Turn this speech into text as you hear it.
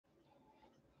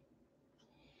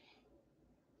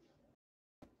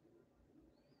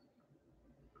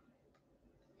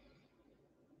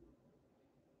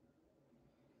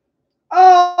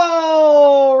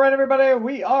everybody?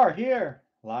 We are here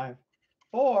live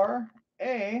for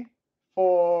a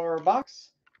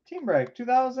 4-box team break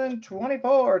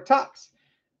 2024 Topps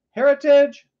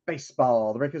Heritage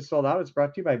Baseball. The break is sold out. It's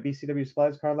brought to you by BCW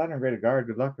Supplies, Cardline, and Graded Guard.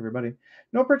 Good luck, everybody.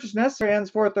 No purchase necessary. Ends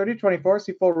 4/30/24.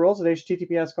 See full rules at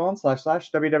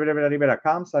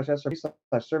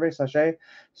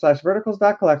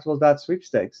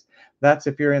https://www.com/survey/a/verticals.collectibles.sweepstakes. That's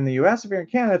if you're in the US. If you're in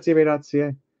Canada, it's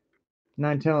ebay.ca.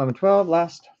 9, 10, 11, 12,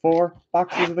 last 4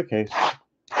 boxes of the case.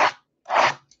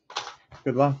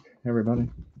 Good luck, everybody.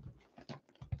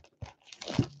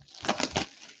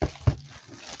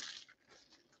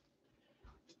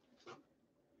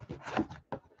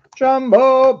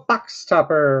 Jumbo box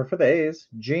topper for the A's,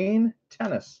 Gene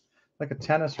Tennis, like a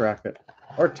tennis racket,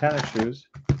 or tennis shoes,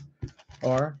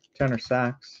 or tenor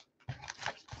sax,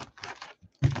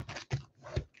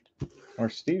 or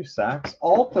Steve sax,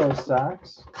 alto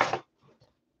sax.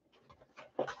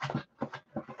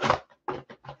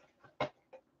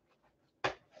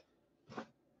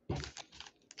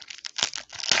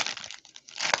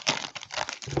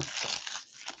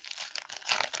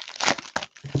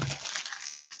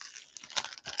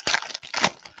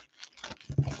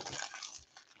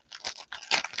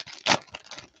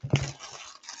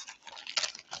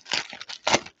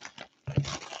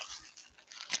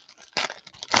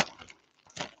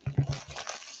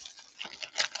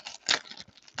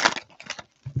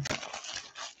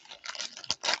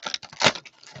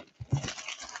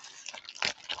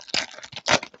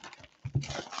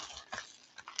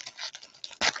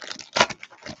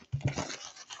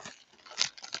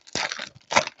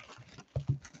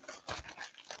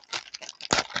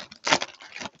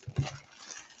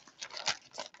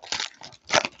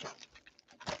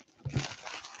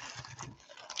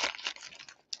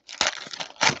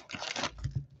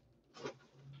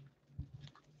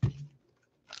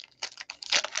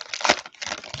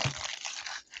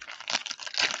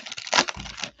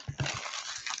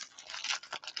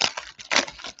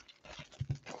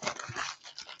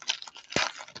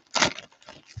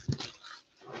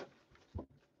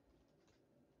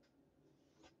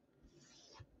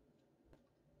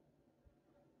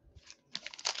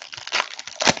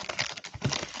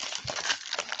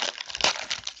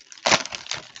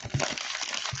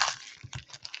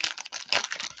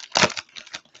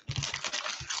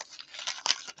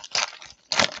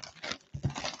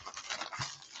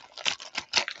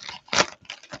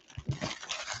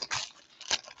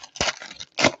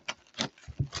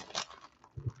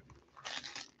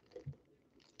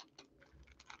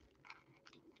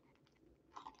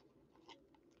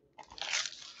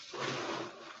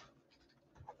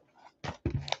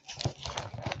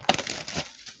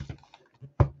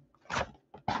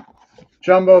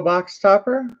 Jumbo box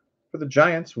topper for the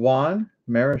Giants, Juan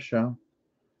Marichal.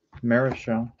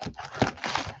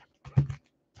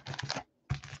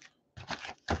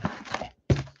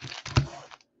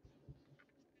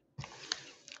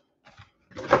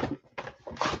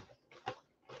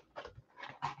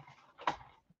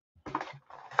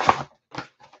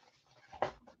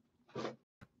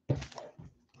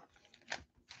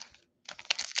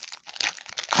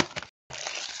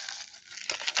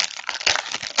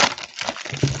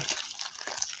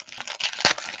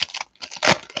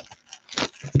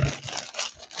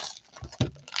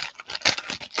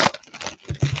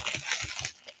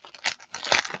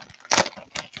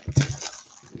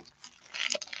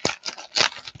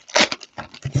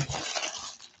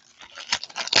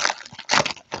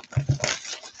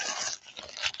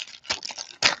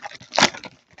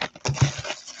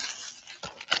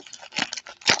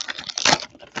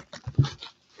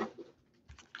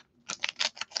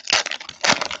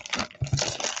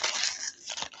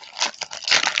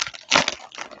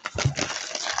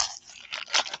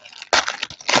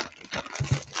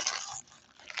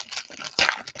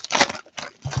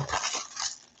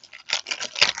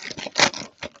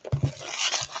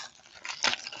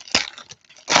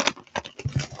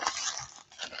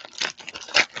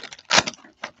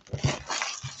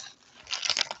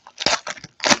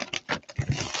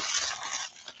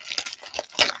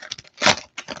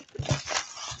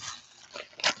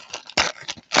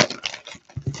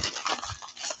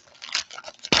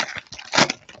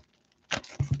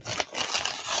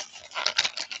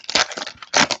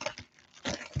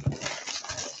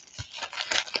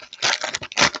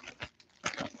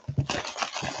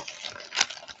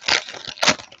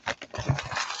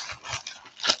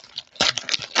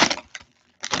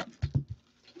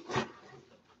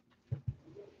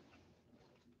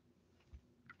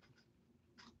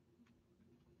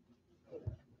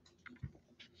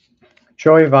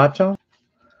 Joey Votto,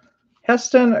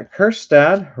 Heston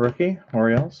Kjerstad, rookie,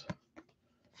 Orioles.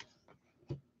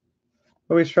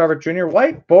 Luis Robert Jr.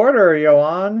 White border,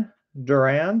 Yohan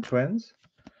Duran, Twins.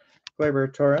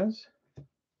 Gleyber Torres.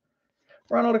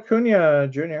 Ronald Acuna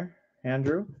Jr.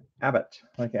 Andrew Abbott,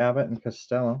 like Abbott and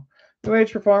Costello. New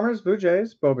Age Performers, Blue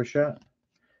Jays, Bo Bichette.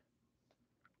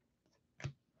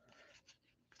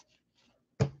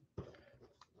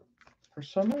 For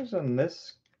some reason,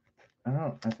 this,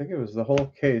 I think it was the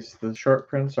whole case. The short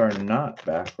prints are not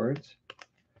backwards.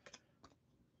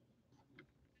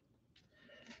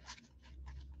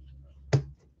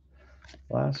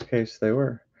 Last case they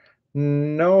were.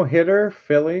 No hitter,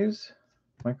 Phillies,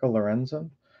 Michael Lorenzen.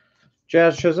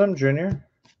 Jazz Chisholm Jr.,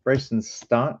 Bryson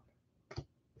Stott.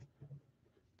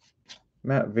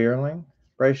 Matt Vierling,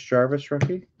 Bryce Jarvis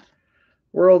rookie.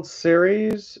 World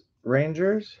Series,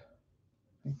 Rangers.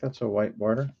 I think that's a white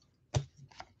border.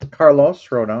 Carlos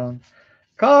Rodon.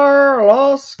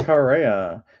 Carlos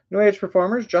Correa. New Age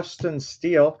Performers, Justin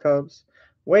Steele, Cubs.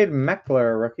 Wade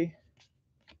Meckler, rookie.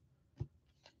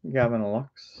 Gavin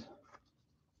Lux.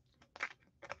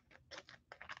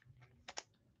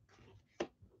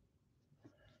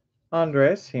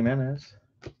 Andres Jimenez.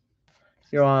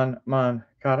 Yohan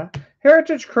Moncada.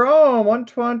 Heritage Chrome,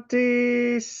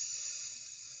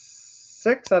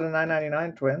 126 out of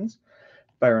 999 Twins.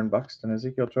 Byron Buxton,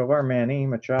 Ezekiel Tovar, Manny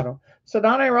Machado.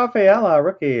 Ceddanne Rafaela,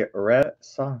 rookie, Red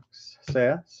Sox.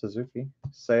 Seiya Suzuki.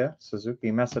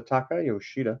 Masataka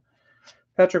Yoshida.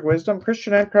 Patrick Wisdom,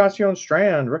 Christian Encarnacion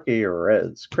Strand, rookie,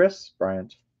 Reds. Chris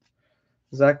Bryant.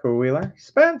 Zach Wheeler.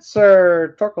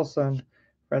 Spencer Torkelson.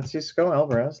 Francisco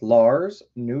Alvarez. Lars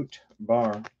Newt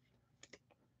Barr.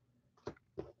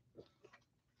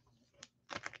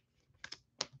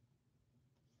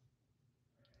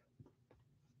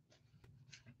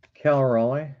 Cal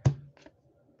Raleigh.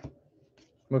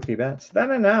 Mookie Betts.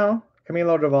 Then and now,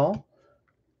 Camilo Doval.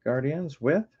 Guardians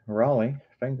with Raleigh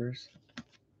fingers.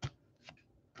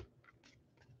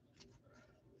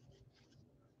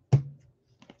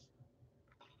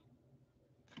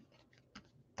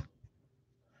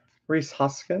 Reese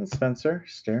Hoskins, Spencer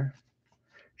Steer.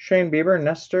 Shane Bieber,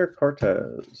 Nestor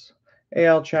Cortez.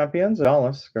 AL Champions,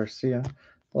 Dallas Garcia.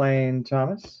 Lane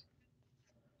Thomas.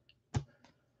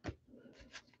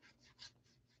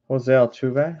 Jose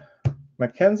Altuve.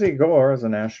 Mackenzie Gore as a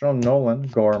National. Nolan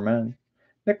Gorman.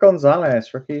 Nick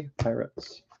Gonzalez, rookie,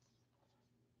 Pirates.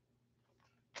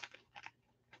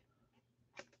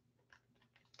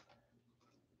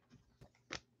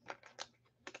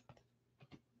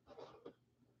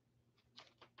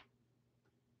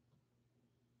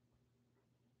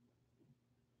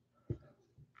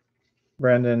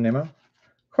 Brandon Nimmo.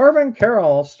 Corbin Carroll,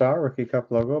 All-Star, Rookie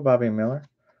Cup logo, Bobby Miller.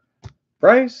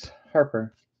 Bryce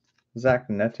Harper. Zach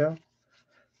Neto.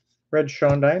 Red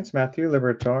Shondites, Matthew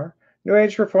Liberatore. New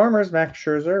Age Performers, Max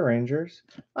Scherzer, Rangers.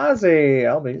 Ozzy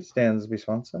Albies, Dansby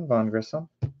Swanson, Vaughn Grissom.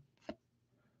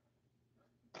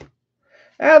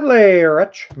 Adley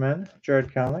Rutschman,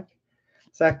 Jared Kelenic.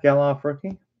 Zach Geloff,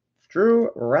 rookie. Drew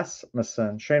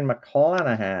Rasmussen, Shane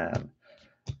McClanahan.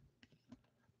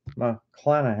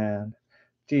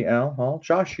 DL Hall.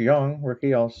 Josh Young,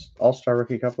 rookie, All-Star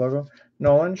Rookie Cup logo.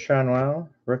 Nolan Schanuel,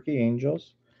 rookie,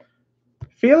 Angels.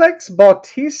 Felix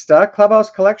Bautista, Clubhouse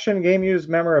Collection Game Used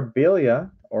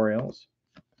Memorabilia, Orioles.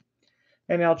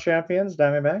 NL Champions,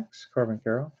 Diamondbacks, Corbin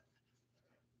Carroll.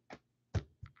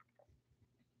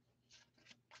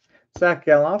 Zach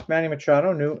Geloff, Manny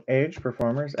Machado, New Age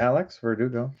Performers, Alex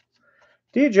Verdugo.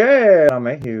 DJ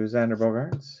Mayhew, Xander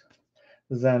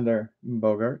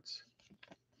Bogaerts.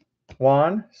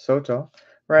 Juan Soto,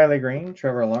 Riley Green,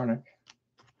 Trevor Larnach.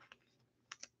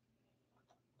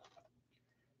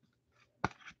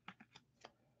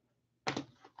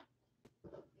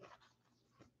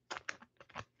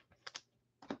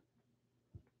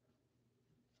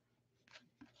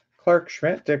 Clark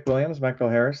Schmidt, Dick Williams, Michael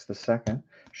Harris II.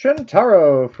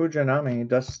 Shintaro Fujinami,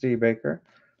 Dusty Baker.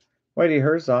 Whitey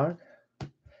Herzog.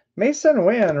 Mason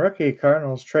Wynn, rookie,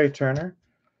 Cardinals, Trey Turner.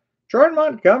 Jordan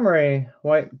Montgomery,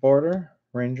 white border,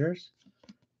 Rangers.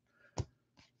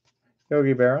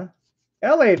 Yogi Berra.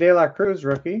 L.A. De La Cruz,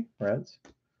 rookie, Reds.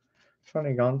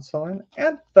 Tony Gonsolin.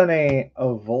 Anthony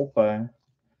Volpe.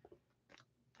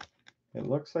 It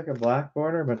looks like a black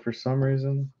border, but for some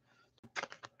reason,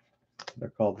 they're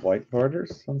called white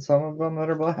borders on some of them that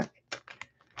are black.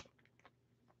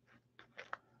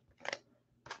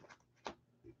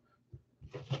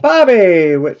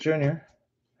 Bobby Witt Jr.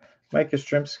 Mike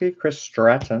Yastrzemski, Chris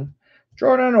Stratton.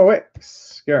 Jordan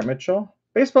Wicks, Garrett Mitchell.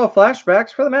 Baseball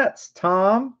flashbacks for the Mets,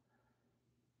 Tom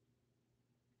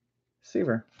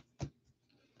Seaver.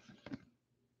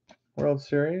 World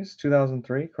Series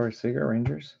 2003, Corey Seager,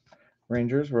 Rangers.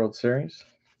 Rangers World Series.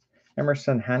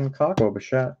 Emerson Hancock, Bo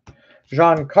Bichette.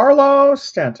 Giancarlo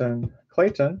Stanton.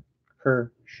 Clayton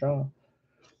Kershaw.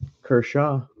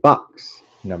 Box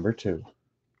number 2.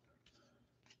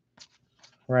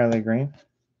 Riley Green.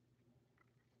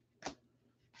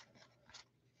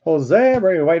 Jose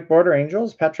Abreu, white border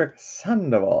Angels. Patrick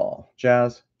Sandoval.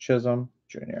 Jazz Chisholm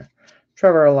Jr.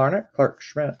 Trevor Larnach. Clark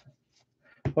Schmidt.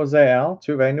 Jose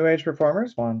Altuve, New Age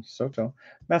Performers, Juan Soto.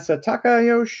 Masataka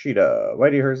Yoshida,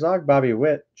 Whitey Herzog, Bobby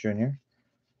Witt Jr.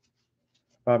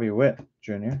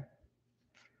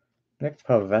 Nick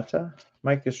Pavetta,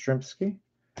 Mike Yastrzemski,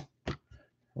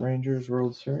 Rangers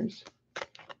World Series.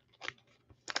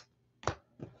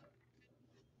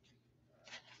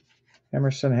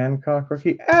 Emerson Hancock,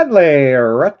 rookie. Adley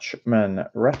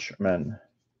Rutschman.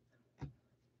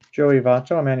 Joey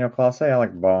Votto, Emmanuel Clase,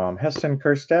 Alec Baum. Heston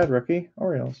Kjerstad, rookie,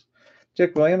 Orioles.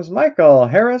 Dick Williams, Michael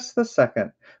Harris II.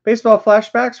 Baseball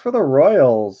flashbacks for the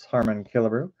Royals, Harmon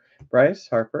Killebrew. Bryce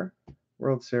Harper,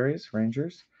 World Series,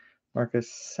 Rangers.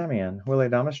 Marcus Semien, Willie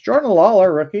Adames. Jordan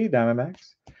Lawler, rookie,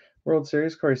 Diamondbacks. World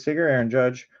Series, Corey Seager, Aaron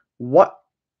Judge.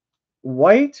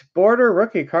 White border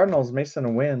rookie, Cardinals,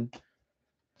 Mason Wynn.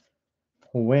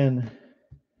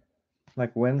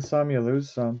 Like win some, you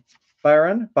lose some.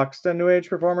 Byron Buxton, New Age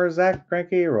Performer, Zach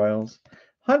Greinke, Royals.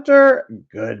 Hunter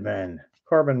Goodman,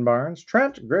 Corbin Barnes,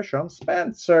 Trent Grisham,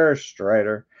 Spencer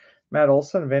Strider, Matt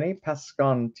Olson, Vinny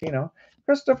Pascantino,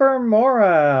 Christopher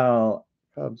Morel,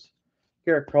 Cubs.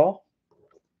 Garrett Cole.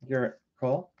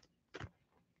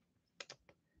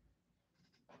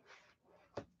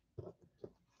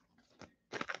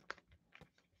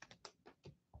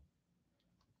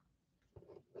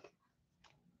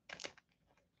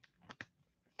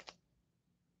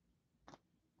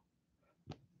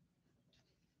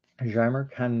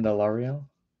 Jeimer Candelario.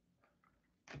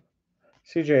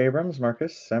 CJ Abrams,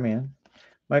 Marcus Semien.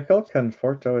 Michael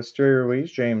Conforto, Estuary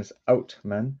Ruiz, James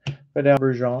Outman, Fidel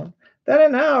Brujon. Then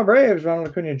and now, Braves, Ronald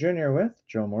Acuna Jr. with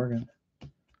Joe Morgan.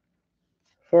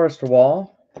 Forrest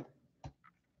Wall.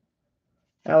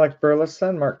 Alec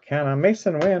Burleson, Mark Canha,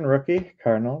 Mason Wynn, rookie,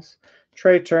 Cardinals.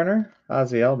 Trey Turner,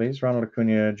 Ozzie Albies, Ronald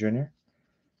Acuna Jr.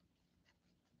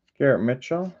 Garrett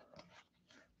Mitchell.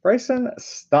 Bryson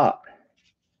Stott.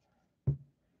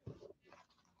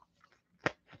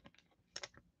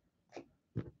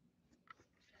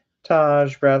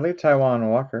 Taj Bradley, Taiwan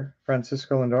Walker,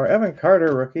 Francisco Lindor, Evan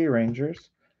Carter, rookie, Rangers.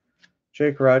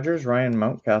 Jake Rogers, Ryan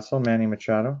Mountcastle, Manny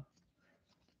Machado.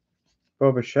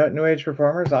 Bo Bichette, New Age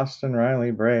Performers, Austin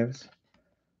Riley, Braves.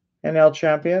 NL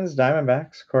Champions,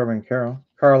 Diamondbacks, Corbin Carroll.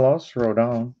 Carlos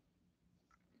Rodon.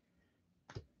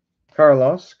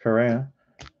 Carlos Correa.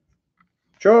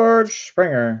 George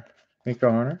Springer, Nico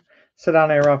Horner.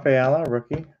 Ceddanne Rafaela,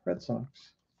 rookie, Red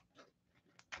Sox.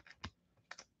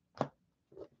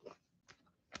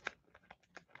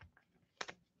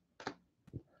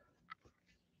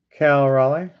 Cal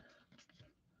Raleigh.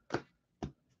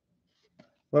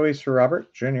 Luis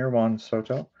Robert Jr., Juan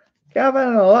Soto.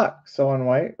 Gavin Lux, Owen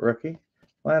White, rookie.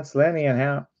 Lance Lynn, Ian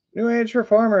Happ. New Age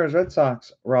Performers, Red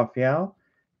Sox. Rafael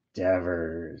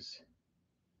Devers.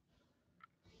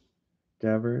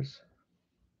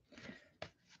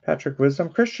 Patrick Wisdom,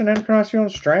 Christian Encarnacion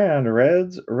Strand,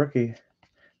 Reds, rookie.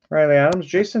 Riley Adams,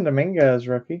 Jason Dominguez,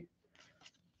 rookie.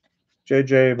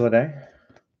 JJ Bleday.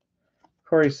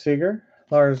 Corey Seager,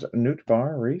 Lars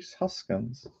Nootbaar, Reese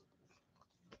Hoskins.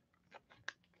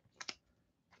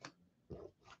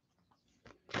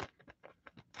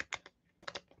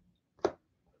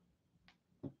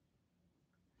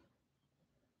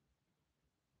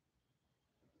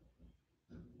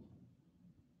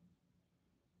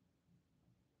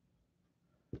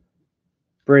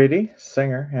 Brady,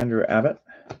 Singer, Andrew Abbott.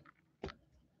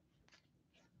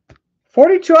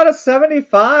 42 out of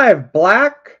 75.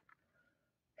 Black.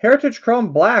 Heritage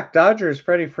Chrome Black. Dodgers,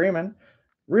 Freddie Freeman.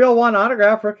 Real One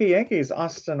autograph, rookie Yankees,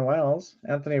 Austin Wells.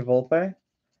 Anthony Volpe.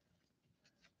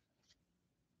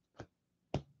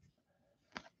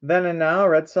 Then and now,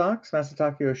 Red Sox,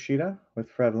 Masataka Yoshida with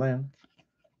Fred Lynn.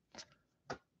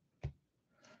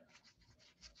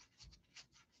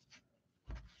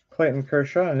 Clayton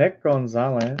Kershaw, Nick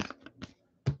Gonzalez.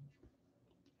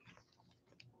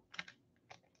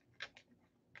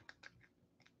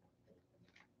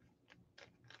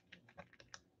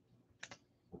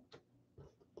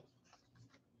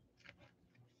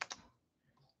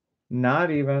 Not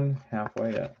even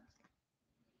halfway yet.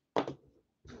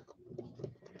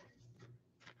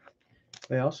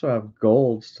 They also have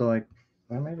golds to like,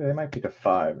 well, maybe they might be to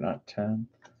 5, not 10.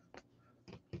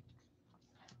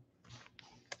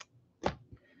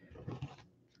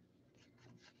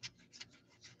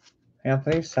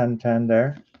 Anthony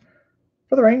Santander.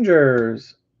 For the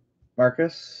Rangers,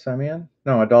 Marcus Semien.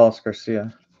 No, Adolis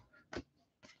Garcia.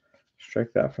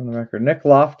 Strike that from the record. Nick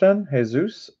Lofton,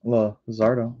 Jesus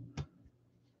Luzardo.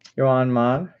 Yohan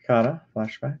Moncada,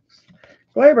 flashbacks.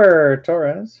 Gleyber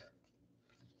Torres.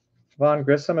 Vaughn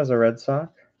Grissom as a Red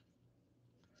Sox.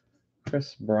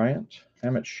 Chris Bryant.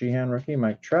 Emmett Sheehan, rookie.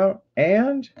 Mike Trout.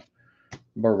 And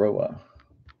Baroa.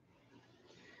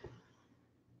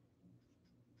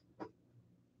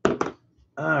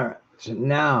 All right, so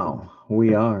now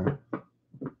we are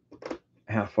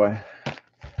halfway.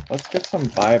 Let's get some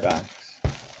buybacks.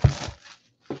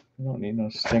 We don't need no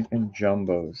stinking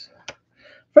jumbos.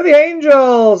 For the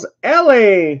Angels,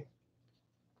 Ellie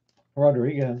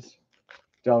Rodriguez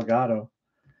Delgado.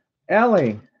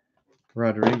 Ellie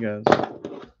Rodriguez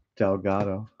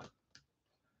Delgado.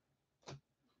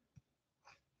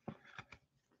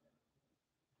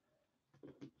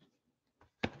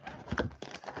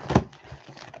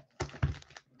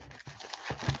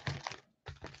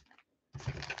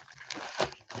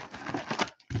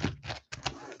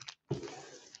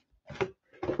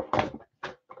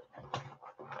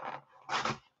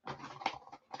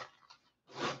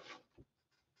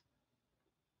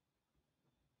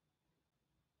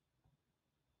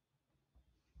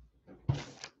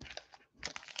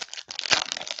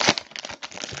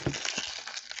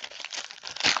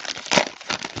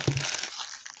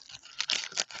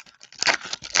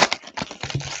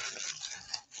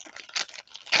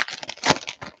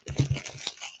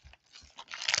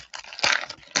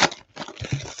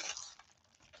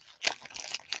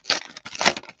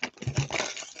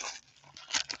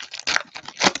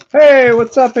 Hey,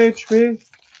 what's up, HB?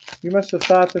 You must have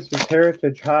thought this was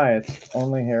Heritage High. It's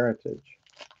only Heritage.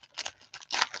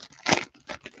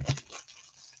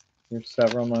 You're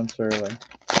several months early.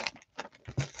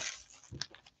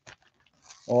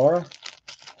 Or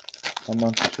a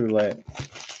month too late.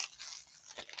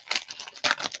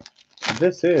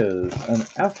 This is an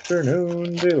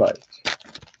afternoon delight.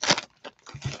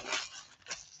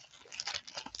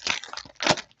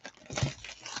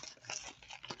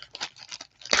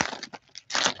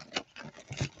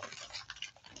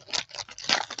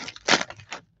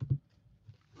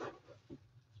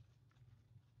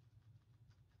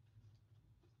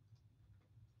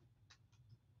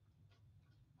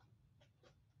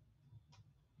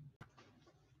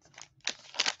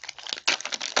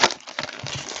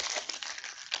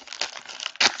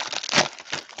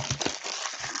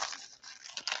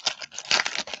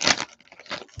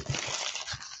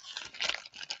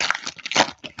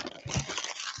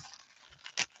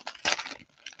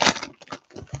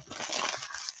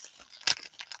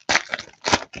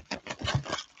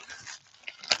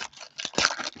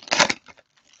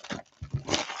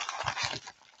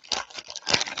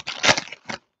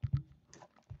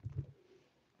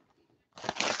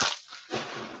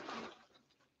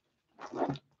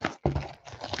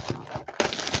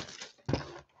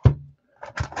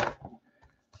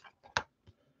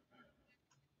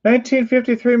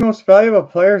 (1953) Most Valuable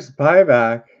Players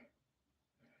buyback.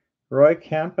 Roy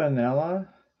Campanella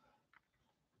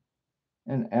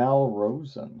and Al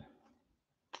Rosen.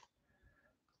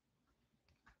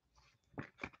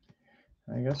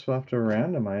 I guess we'll have to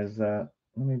randomize that.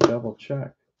 Let me double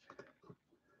check.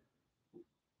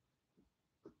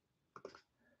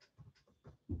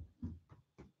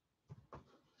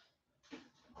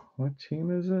 What team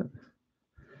is it?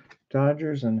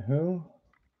 Dodgers and who?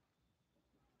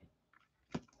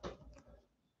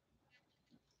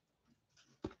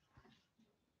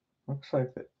 Looks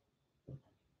like the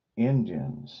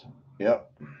Indians.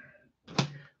 Yep.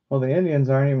 Well, the Indians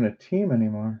aren't even a team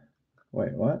anymore.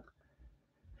 Wait, what?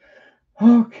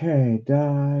 Okay,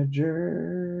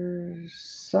 Dodgers.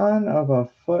 Son of a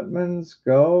footman's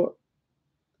goat.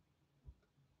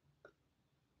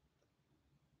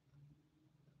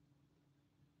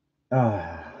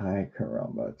 Hi,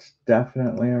 caramba. It's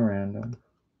definitely a random.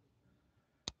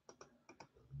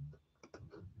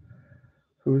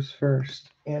 Who's first?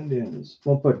 Indians.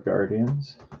 We'll put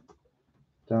Guardians.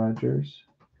 Dodgers.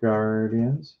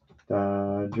 Guardians.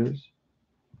 Dodgers.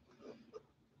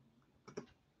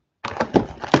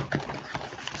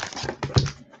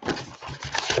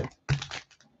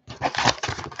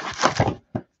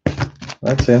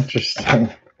 That's interesting.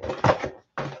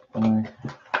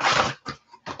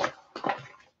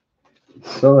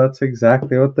 So that's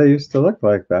exactly what they used to look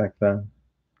like back then.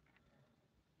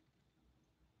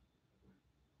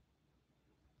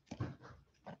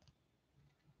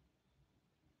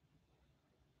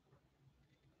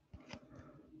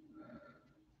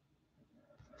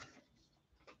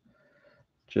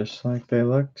 Just like they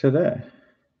look today.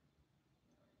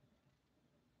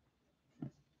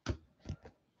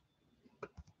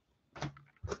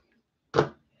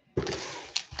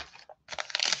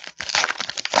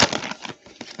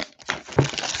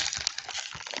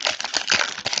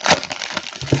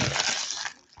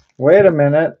 Wait a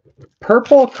minute.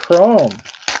 Purple Chrome.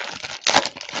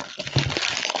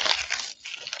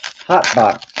 Hot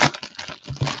box.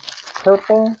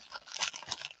 Purple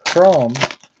Chrome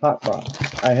hot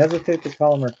box. I hesitate to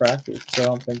call them refractors because I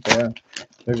don't think they are.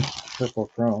 They're purple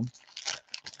chrome.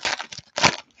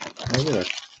 Maybe they're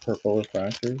purple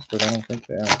refractors, but I don't think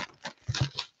they are.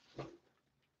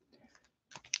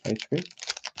 HP.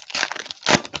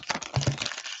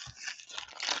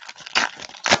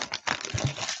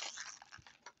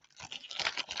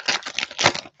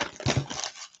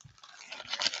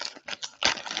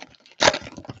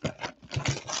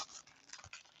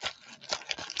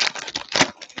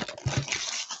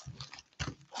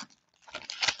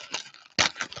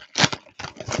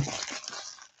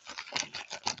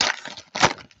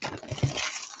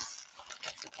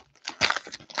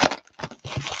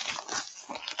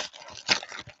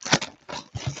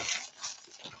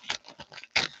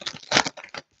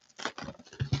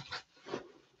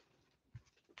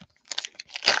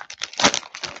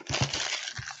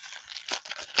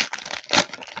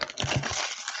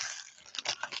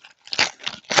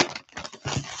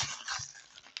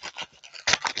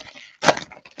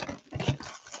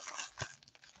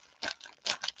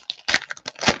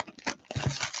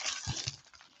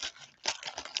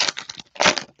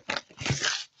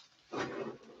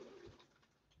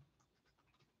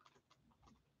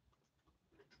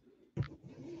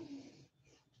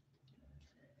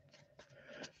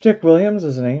 Dick Williams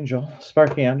is an Angel.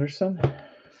 Sparky Anderson.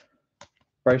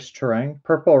 Bryce Terang.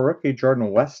 Purple rookie Jordan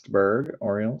Westberg,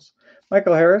 Orioles.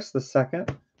 Michael Harris, the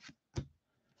second.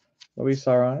 Luis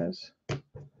Arraez.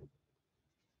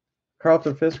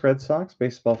 Carlton Fisk, Red Sox.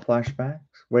 Baseball flashbacks.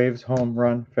 Waves home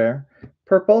run fair.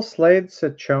 Purple Slade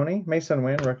Ciccone. Mason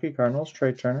Wynn, rookie Cardinals.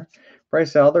 Trey Turner.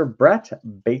 Bryce Elder. Brett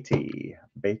Beatty.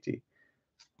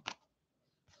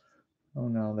 Oh,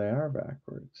 no, they are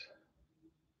backwards.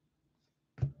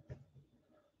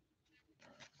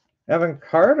 Evan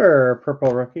Carter,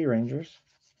 purple rookie, Rangers.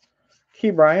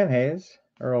 Key Brian Hayes,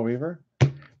 Earl Weaver.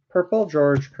 Purple,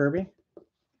 George Kirby.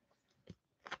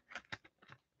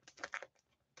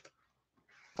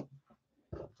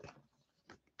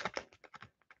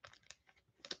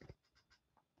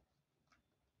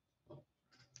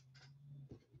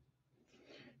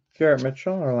 Garrett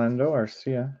Mitchell, Orlando,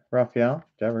 Arcia. Rafael,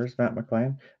 Devers, Matt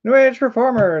McLean. New Age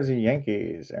Performers,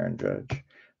 Yankees, Aaron Judge.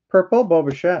 Purple, Bo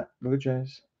Bichette, Blue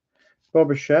Jays. Bo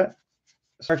Bichette,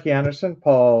 Sparky Anderson,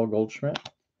 Paul Goldschmidt.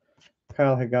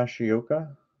 Kyle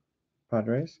Higashioka,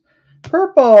 Padres.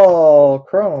 Purple,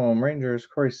 Chrome, Rangers,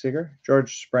 Corey Seager.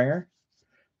 George Springer.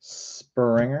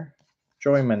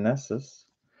 Joey Meneses.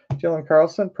 Dylan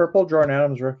Carlson, purple. Jordan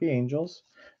Adams, rookie, Angels.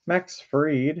 Max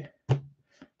Fried,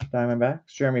 Diamondbacks.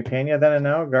 Jeremy Pena, then and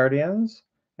now, Guardians.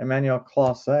 Emmanuel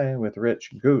Clase with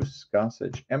Rich Goose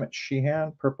Gossage. Emmett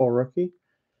Sheehan, purple rookie,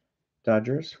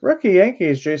 Dodgers. Rookie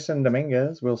Yankees, Jason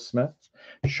Dominguez, Will Smith.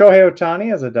 Shohei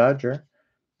Ohtani as a Dodger.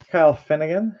 Kyle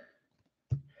Finnegan.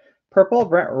 Purple,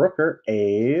 Brent Rooker,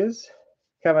 A's.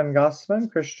 Kevin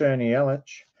Gossman, Christian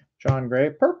Yelich. John Gray.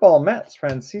 Purple, Mets,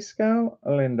 Francisco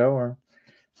Lindor.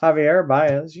 Javier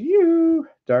Baez,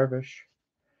 Darvish.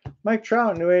 Mike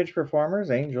Trout, New Age Performers,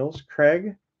 Angels.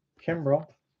 Craig Kimbrell.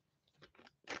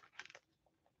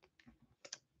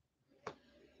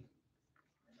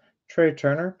 Trey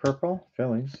Turner, purple,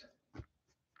 Phillies.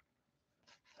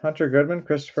 Hunter Goodman,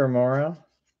 Christopher Morel.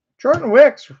 Jordan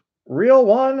Wicks, Real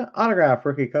One autograph,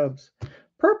 rookie Cubs.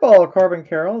 Purple, Corbin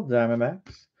Carroll,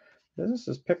 Diamondbacks. Business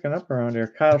is picking up around here.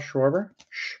 Kyle Schwarber,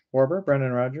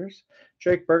 Brendan Rodgers.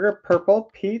 Jake Berger, purple,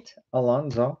 Pete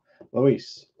Alonso.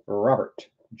 Luis Robert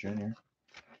Jr.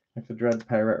 Like the Dread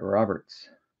Pirate Roberts.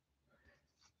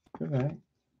 Good night.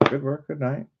 Good work. Good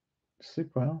night. Sleep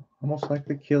well. Almost like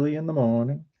the Killy in the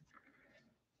morning.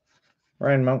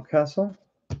 Ryan Mountcastle.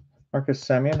 Marcus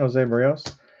Semien. Jose Barrios.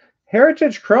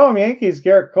 Heritage Chrome Yankees.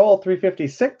 Garrett Cole.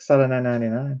 356 out of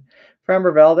 999.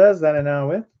 Framber Valdez. Then and now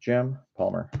with Jim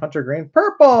Palmer. Hunter Green.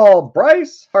 Purple.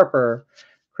 Bryce Harper.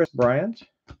 Chris Bryant.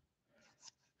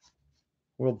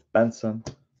 Will Benson.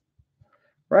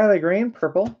 Riley Green.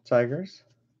 Purple. Tigers.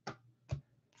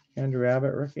 Andrew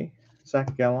Abbott. Rookie.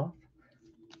 Zach Geloff.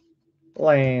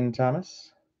 Lane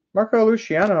Thomas. Marco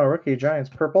Luciano, rookie, Giants.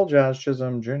 Purple, Jazz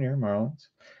Chisholm Jr., Marlins.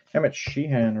 Emmett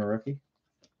Sheehan, rookie.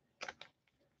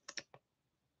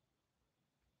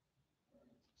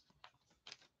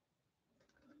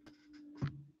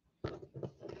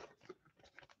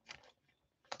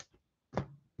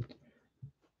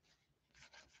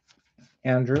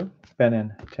 Andrew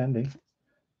Benintendi.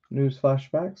 News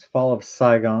flashbacks. Fall of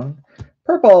Saigon.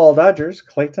 Purple, Dodgers.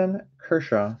 Clayton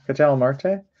Kershaw. Ketel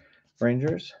Marte,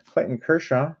 Rangers. Clayton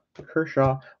Kershaw,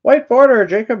 Kershaw. White border,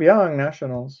 Jacob Young,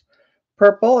 Nationals.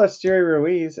 Purple, Esteri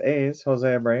Ruiz, A's, Jose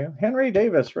Abreu. Henry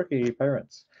Davis, rookie,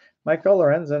 Pirates. Michael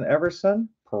Lorenzen, Everson,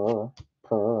 Pearl.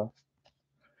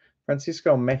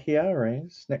 Francisco Mejia,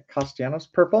 Rays. Nick Castellanos,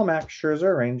 purple. Max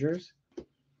Scherzer, Rangers.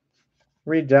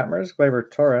 Reed Detmers,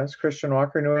 Gleyber Torres. Christian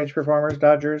Walker, New Age Performers,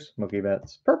 Dodgers. Mookie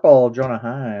Betts. Purple, Jonah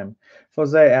Heim.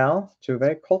 Jose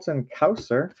Altuve. Colton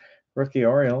Cowser, rookie,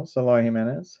 Orioles. Eloy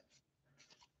Jimenez.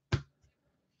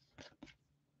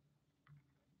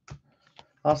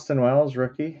 Austin Wells,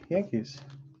 rookie, Yankees.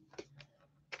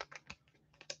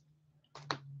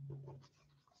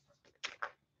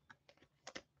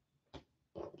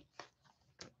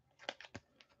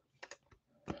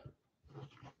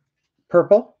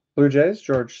 Purple, Blue Jays,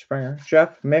 George Springer.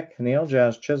 Jeff McNeil,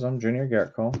 Jazz Chisholm, Jr.,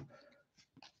 Garrett Cole.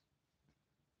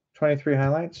 23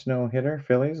 highlights, no hitter,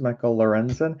 Phillies, Michael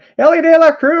Lorenzen. Ellie De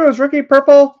La Cruz, rookie,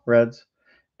 purple, Reds.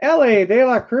 Ellie De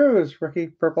La Cruz, rookie,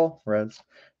 purple, Reds.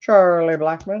 Charlie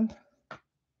Blackmon.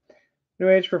 New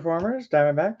Age Performers,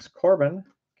 Diamondbacks, Corbin,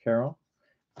 Carroll.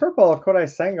 Purple, Kodai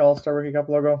Senga, All-Star Rookie Cup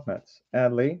logo, Mets.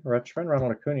 Adley, Richmond,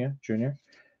 Ronald Acuna, Jr.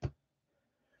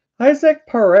 Isaac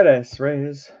Paredes,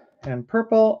 Rays. And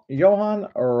purple, Johan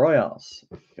Royals,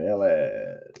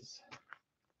 Phillies.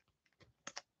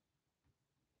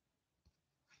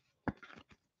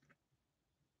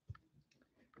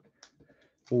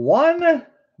 One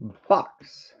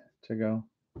box to go.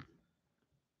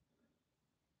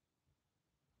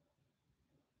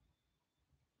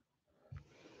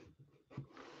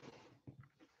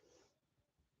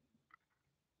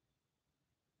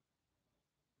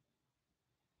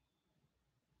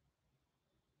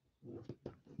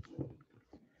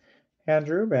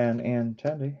 Andrew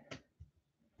Benintendi.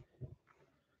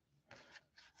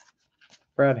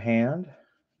 Brad Hand.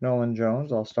 Nolan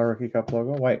Jones, All-Star Rookie Cup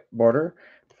logo. White border.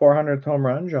 400th home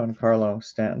run, Giancarlo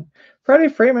Stanton. Freddie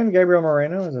Freeman, Gabriel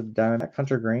Moreno is a Diamondback.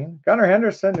 Hunter Green. Gunnar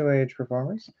Henderson, New Age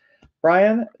Performers.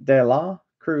 Brian De La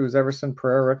Cruz, Everson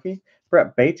Pereira, rookie.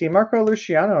 Brett Beatty. Marco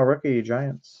Luciano, rookie,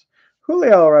 Giants.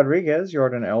 Julio Rodriguez.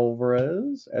 Jordan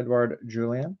Alvarez. Edward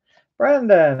Julian.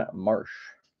 Brandon Marsh.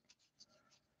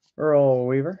 Earl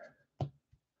Weaver.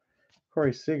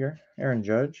 Corey Seager. Aaron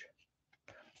Judge.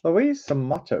 Luis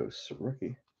Matos,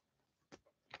 rookie.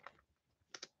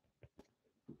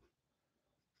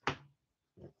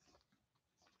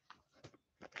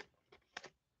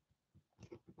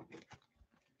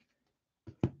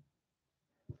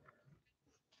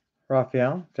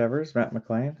 Rafael Devers, Matt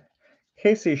McLean.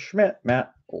 Casey Schmidt,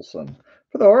 Matt Olson.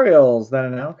 For the Orioles, then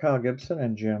and now, Kyle Gibson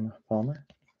and Jim Palmer.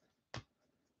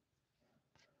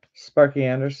 Sparky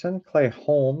Anderson, Clay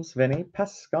Holmes, Vinny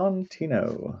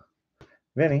Pascantino.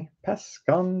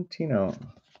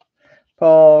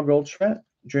 Paul Goldschmidt,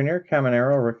 Jr.,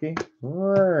 Caminero, rookie.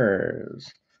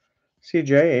 Rares.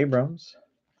 CJ Abrams,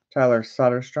 Tyler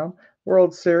Soderstrom.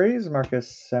 World Series,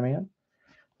 Marcus Semien.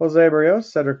 Jose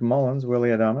Barrios, Cedric Mullins, Willie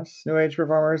Adames. New Age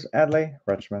Performers, Adley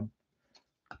Rutschman.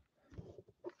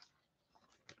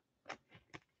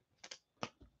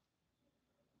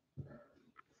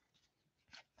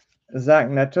 Zach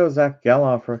Neto, Zach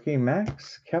Geloff, rookie.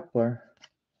 Max Kepler.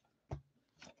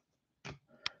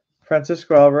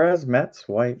 Francisco Alvarez, Mets,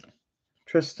 white.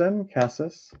 Tristan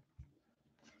Casas.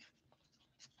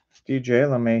 DJ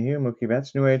LeMahieu, Mookie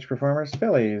Betts. New Age Performers,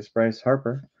 Phillies. Bryce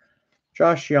Harper.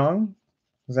 Josh Young,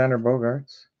 Xander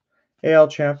Bogaerts. AL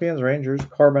Champions, Rangers,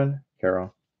 Corbin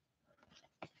Carroll.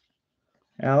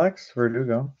 Alex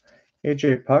Verdugo.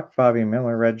 AJ Puck, Bobby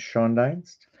Miller, Red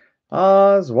Schoendienst.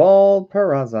 Oswald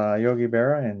Peraza, Yogi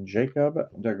Berra, and Jacob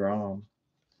deGrom.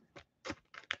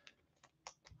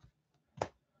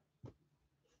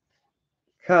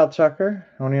 Kyle Tucker,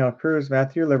 O'Neill Cruz,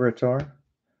 Matthew Liberatore.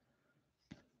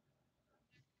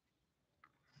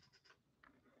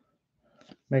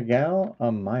 Miguel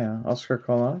Amaya, Oscar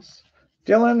Colas.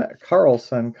 Dylan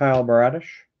Carlson, Kyle Baradish.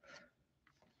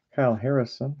 Kyle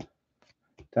Harrison,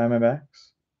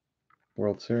 Diamondbacks,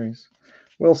 World Series.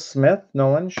 Will Smith,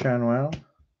 Nolan Shanwell.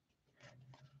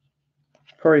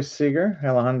 Corey Seager,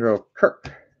 Alejandro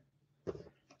Kirk.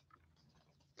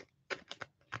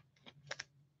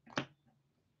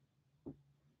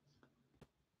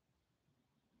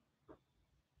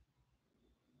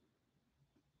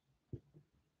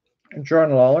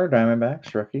 Jordan Lawler,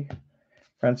 Diamondbacks, rookie.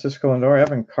 Francisco Lindor,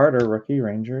 Evan Carter, rookie,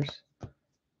 Rangers.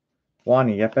 Juan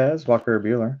Yepes, Walker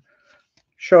Buehler.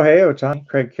 Shohei Ohtani,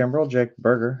 Craig Kimbrell, Jake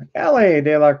Berger. Ellie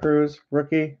De La Cruz,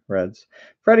 rookie, Reds.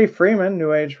 Freddie Freeman,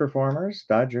 New Age Performers,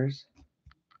 Dodgers.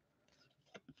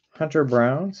 Hunter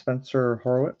Brown, Spencer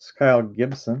Horwitz, Kyle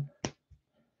Gibson.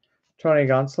 Tony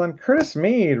Gonsolin, Curtis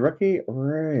Mead, rookie,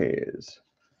 Rays.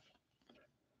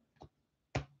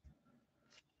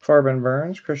 Corbin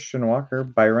Burns, Christian Walker,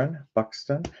 Byron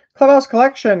Buxton. Clubhouse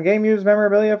Collection, game used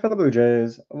memorabilia for the Blue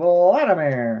Jays.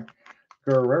 Vladimir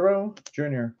Guerrero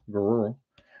Jr. Guerrero.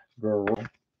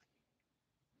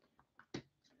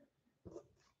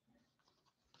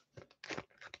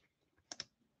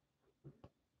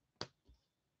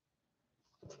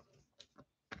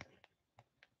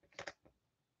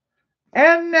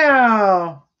 And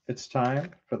now it's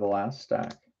time for the last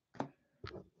stack.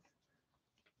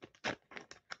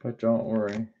 But don't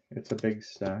worry, it's a big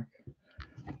stack.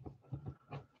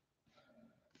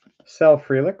 Sal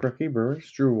Frelick, rookie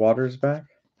Brewers. Drew Waters back.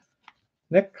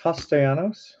 Nick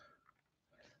Castellanos.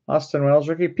 Austin Wells,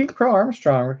 rookie. Pete Crow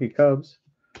Armstrong, rookie Cubs.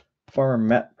 Former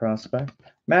Met prospect.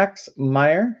 Max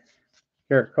Meyer.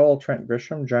 Garrett Cole, Trent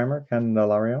Grisham, Jeimer,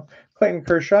 Candelario. Clayton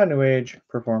Kershaw, New Age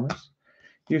Performers.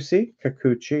 UC,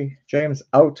 Kikuchi. James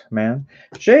Outman.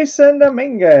 Jason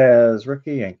Dominguez,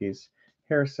 rookie Yankees.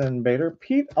 Harrison Bader.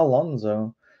 Pete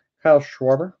Alonso. Kyle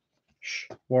Schwarber.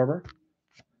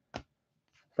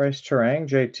 Bryce Turang,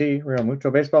 JT, Real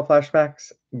Muto Baseball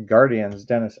Flashbacks, Guardians,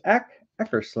 Dennis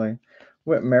Eckersley,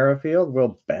 Whit Merrifield,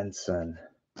 Will Benson,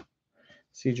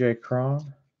 CJ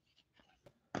Cron.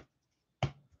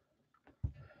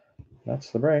 That's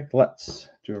the break. Let's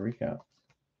do a recap.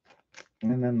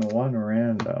 And then the one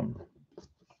random.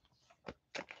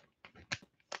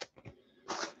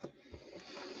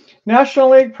 National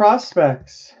League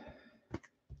prospects.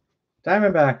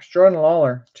 Diamondbacks, Jordan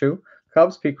Lawler, 2.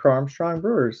 Cubs, Pete Crow Armstrong,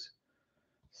 Brewers,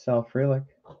 Sal Frelick.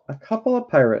 A couple of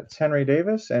Pirates, Henry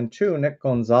Davis, and 2, Nick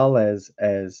Gonzalez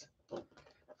as.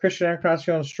 Christian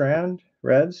Encarnacion Strand,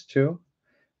 Reds, 2.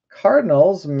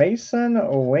 Cardinals, Mason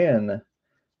Wynn,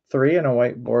 3 and a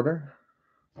white border.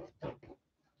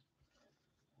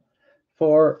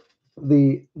 For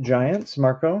the Giants,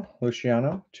 Marco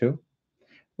Luciano, 2.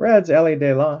 Reds, Ellie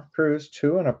De La Cruz,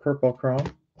 2 and a purple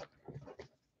chrome.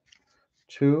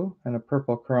 2 and a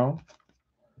purple chrome.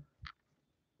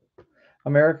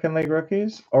 American League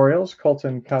rookies, Orioles,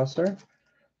 Colton Cowser,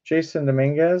 Jason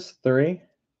Dominguez, 3.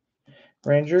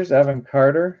 Rangers, Evan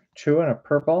Carter, 2 and a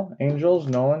purple. Angels,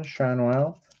 Nolan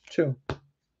Schanuel, 2.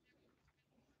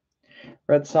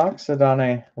 Red Sox,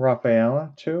 Adane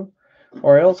Rafaela, 2.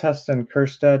 Orioles, Heston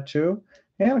Kjerstad, 2.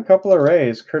 And a couple of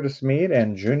Rays, Curtis Mead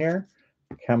and Junior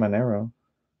Caminero.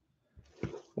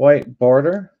 White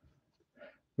border,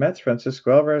 Mets,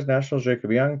 Francisco Alvarez, Nationals,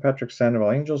 Jacob Young, Patrick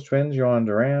Sandoval, Angels, Twins, Yohan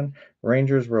Duran,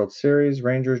 Rangers, World Series,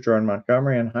 Rangers, Jordan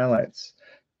Montgomery, and highlights,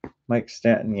 Mike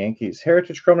Stanton, Yankees.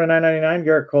 Heritage Chrome to 999,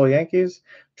 Garrett Cole, Yankees.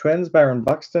 Twins, Byron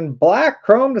Buxton. Black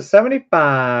Chrome to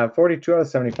 75, 42 out of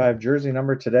 75 jersey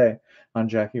number today on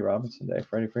Jackie Robinson Day.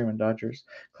 Freddie Freeman, Dodgers.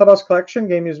 Clubhouse Collection,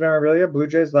 game used memorabilia, Blue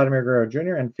Jays, Vladimir Guerrero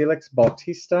Jr. and Felix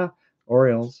Bautista,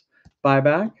 Orioles.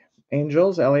 Buyback,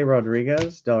 Angels, Ellie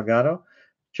Rodriguez, Delgado.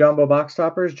 Jumbo box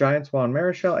toppers, Giants, Juan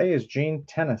Marichal. A's, Gene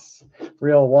Tennis.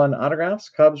 Real 1 autographs,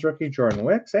 Cubs rookie, Jordan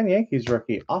Wicks. And Yankees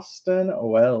rookie, Austin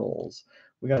Wells.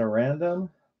 We got a random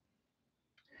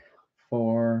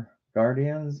for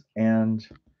Guardians and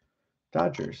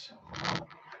Dodgers.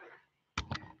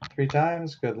 3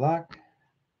 times, good luck.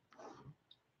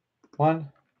 1,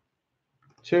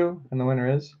 2, and the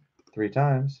winner is 3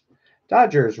 times.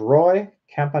 Dodgers, Roy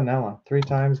Campanella. 3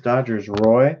 times, Dodgers,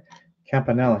 Roy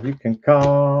Campanella. You can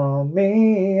call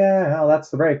me Al. That's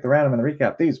the break, the random, and the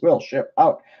recap. These will ship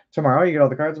out tomorrow. You get all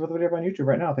the cards with the video up on YouTube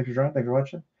right now. Thanks for joining. Thanks for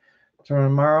watching.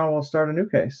 Tomorrow we'll start a new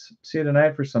case. See you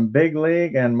tonight for some big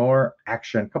league and more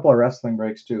action. A couple of wrestling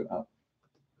breaks too.